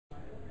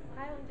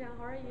Jang,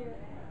 how are you?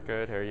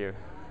 Good, how are you?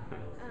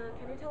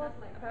 Can you tell us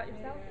about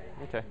yourself?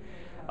 Okay.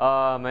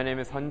 My name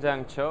is Hun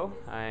Jang Cho.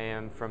 I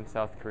am from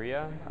South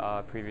Korea.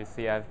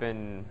 Previously, I've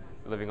been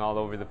living all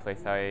over the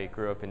place. I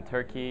grew up in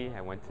Turkey.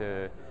 I went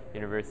to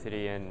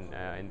university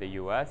in the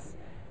U.S.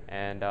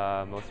 And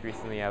most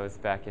recently, I was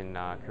back in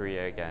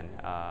Korea again.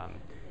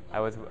 I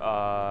was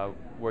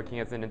working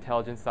as an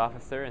intelligence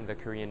officer in the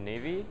Korean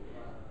Navy.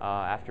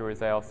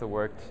 Afterwards, I also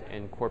worked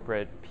in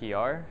corporate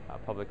PR,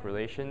 public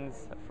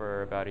relations,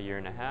 for about a year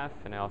and a half,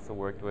 and I also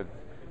worked with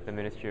the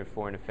Ministry of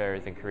Foreign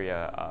Affairs in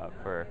Korea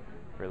for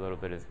a little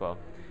bit as well.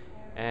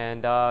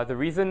 And the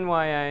reason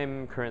why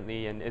I'm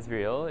currently in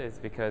Israel is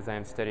because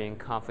I'm studying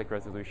conflict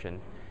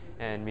resolution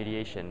and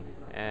mediation.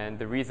 And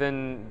the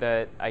reason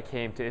that I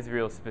came to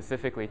Israel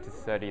specifically to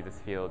study this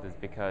field is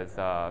because,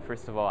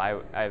 first of all,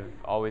 I've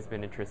always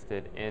been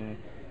interested in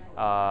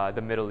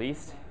the Middle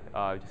East,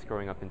 just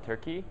growing up in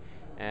Turkey.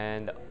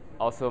 And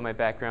also my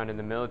background in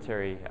the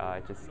military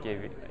just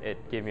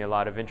gave me a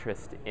lot of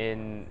interest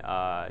in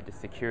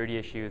just security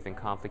issues and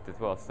conflict as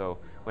well. So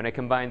when I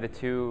combined the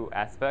two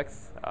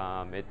aspects,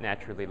 it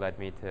naturally led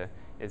me to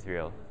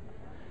Israel.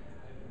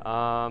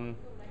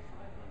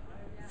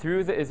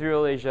 Through the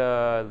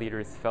Israel-Asia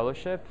Leaders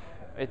Fellowship,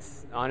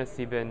 it's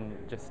honestly been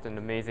just an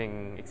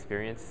amazing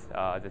experience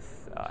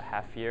this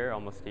half year,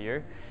 almost a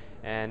year.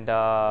 And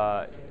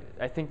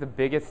I think the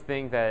biggest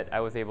thing that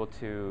I was able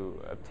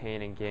to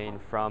obtain and gain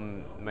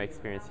from my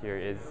experience here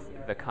is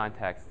the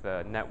contacts,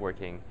 the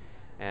networking,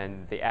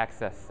 and the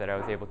access that I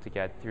was able to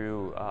get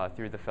through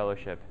the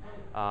fellowship.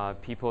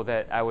 People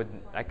that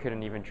I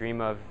couldn't even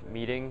dream of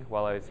meeting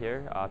while I was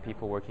here.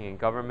 People working in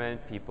government,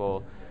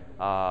 people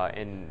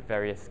in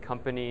various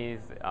companies,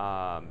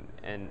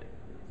 and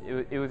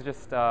it was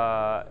just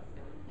a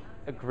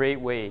great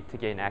way to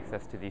gain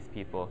access to these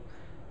people.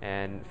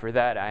 And for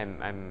that,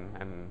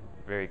 I'm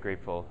very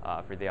grateful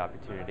for the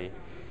opportunity.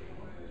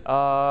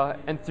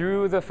 And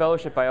through the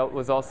fellowship, I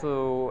was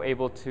also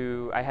able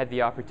to, I had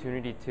the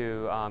opportunity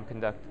to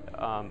conduct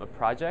a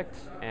project.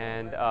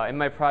 And in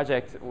my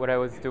project, what I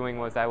was doing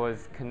was I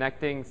was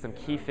connecting some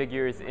key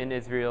figures in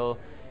Israel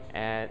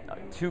and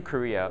to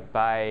Korea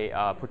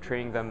by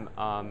portraying them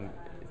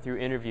through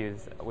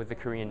interviews with the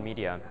Korean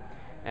media.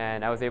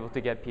 And I was able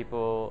to get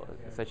people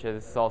such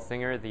as Saul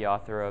Singer, the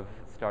author of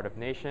Startup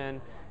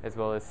Nation, as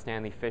well as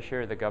Stanley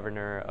Fisher, the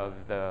governor of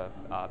the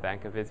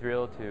Bank of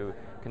Israel, to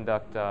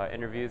conduct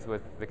interviews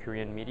with the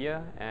Korean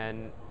media.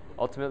 And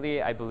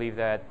ultimately, I believe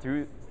that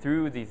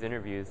through these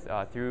interviews,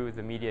 through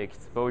the media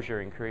exposure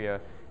in Korea,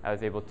 I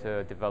was able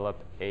to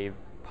develop a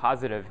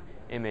positive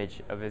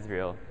image of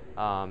Israel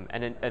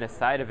and a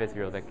side of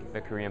Israel that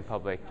the Korean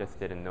public just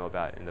didn't know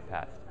about in the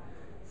past.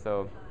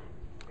 So,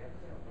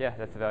 yeah,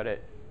 that's about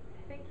it.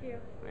 Thank you.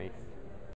 Thanks.